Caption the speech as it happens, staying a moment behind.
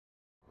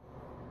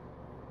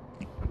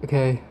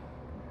Okay,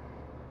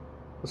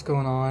 what's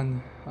going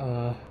on?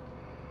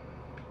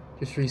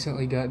 Just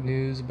recently got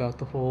news about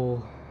the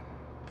whole,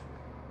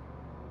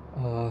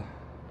 I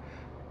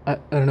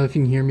don't know if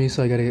you can hear me,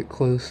 so I gotta get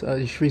close. I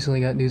just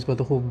recently got news about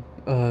the whole,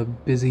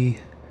 Bizzy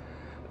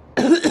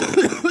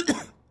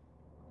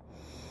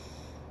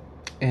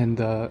and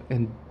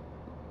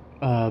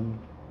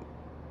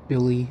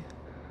Billy.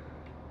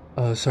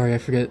 Sorry, I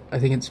forget. I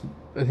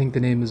think the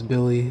name is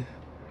Billy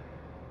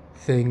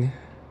thing.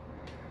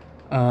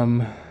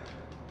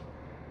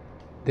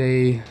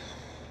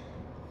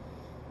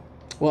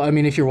 Well, I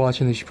mean, if you're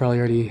watching this, you probably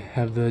already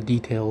have the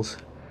details.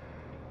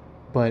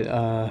 But,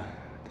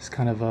 just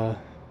kind of,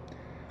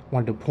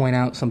 wanted to point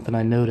out something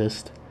I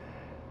noticed,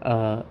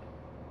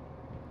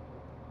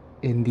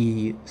 in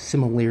the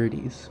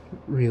similarities,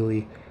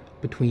 really,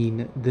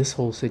 between this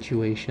whole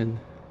situation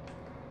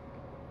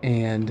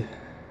and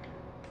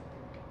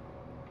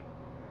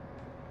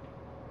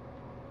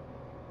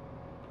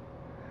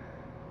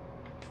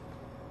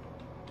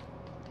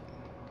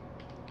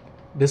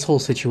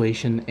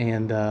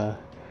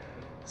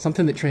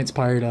something that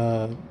transpired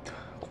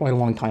quite a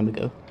long time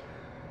ago.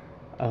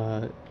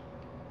 A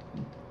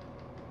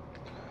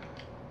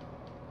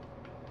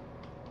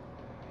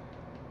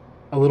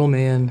little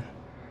man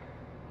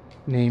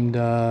named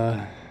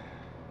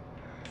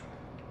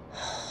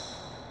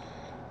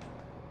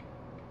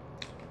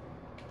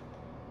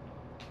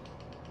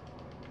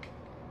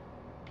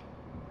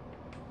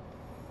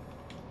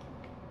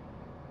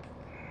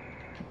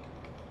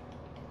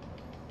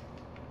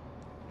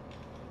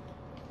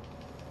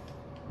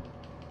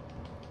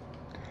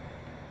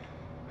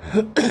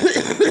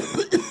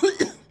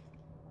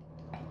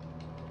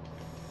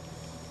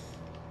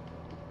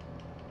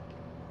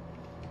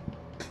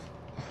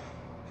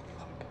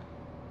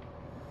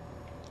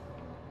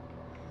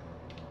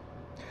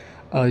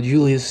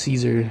Julius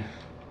Caesar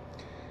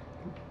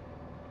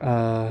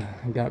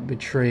got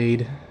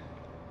betrayed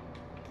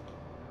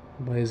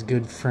by his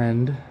good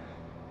friend,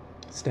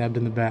 stabbed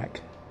in the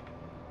back.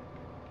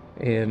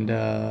 And,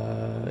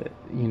 I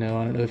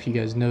don't know if you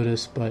guys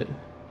noticed, but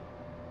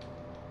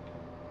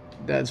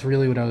that's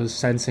really what I was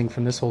sensing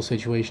from this whole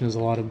situation, is a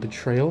lot of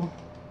betrayal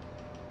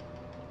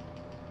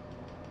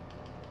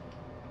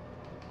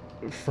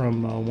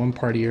from one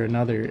party or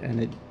another,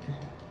 and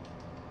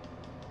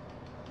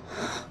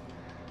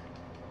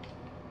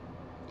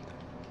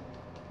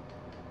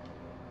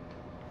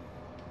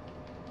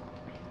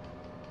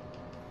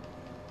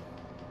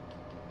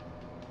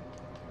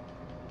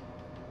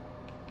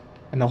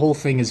the whole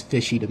thing is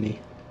fishy to me.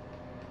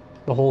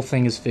 The whole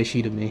thing is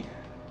fishy to me.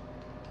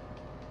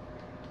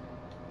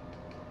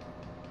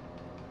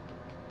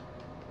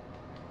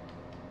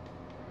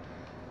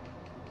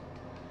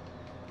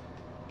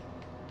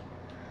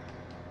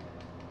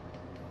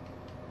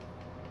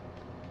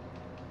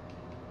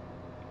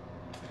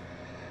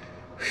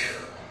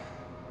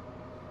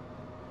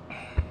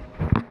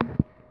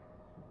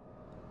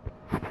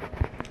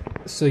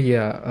 So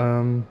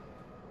yeah,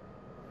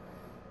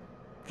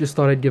 just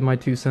thought I'd give my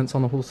 2 cents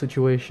on the whole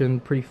situation.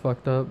 Pretty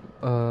fucked up.